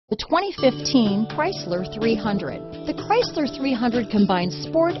The 2015 Chrysler 300. The Chrysler 300 combines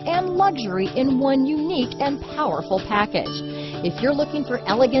sport and luxury in one unique and powerful package. If you're looking for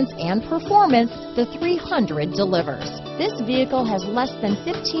elegance and performance, the 300 delivers. This vehicle has less than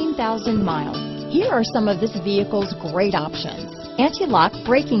 15,000 miles. Here are some of this vehicle's great options: anti-lock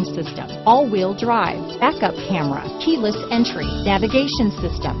braking system, all-wheel drive, backup camera, keyless entry, navigation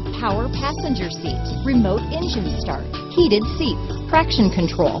system, power passenger seat, remote engine start, heated seats, traction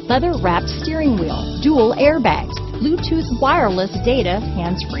control, leather-wrapped steering wheel, dual airbags, Bluetooth wireless data,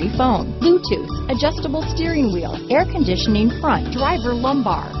 hands-free phone, Bluetooth, adjustable steering wheel, air conditioning front, driver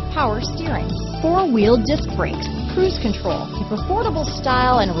lumbar, power steering, four-wheel disc brakes, cruise control. If affordable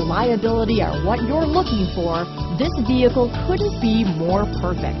style and reliability are what you're looking for, this vehicle couldn't be more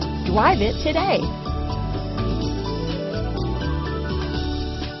perfect. Drive it today.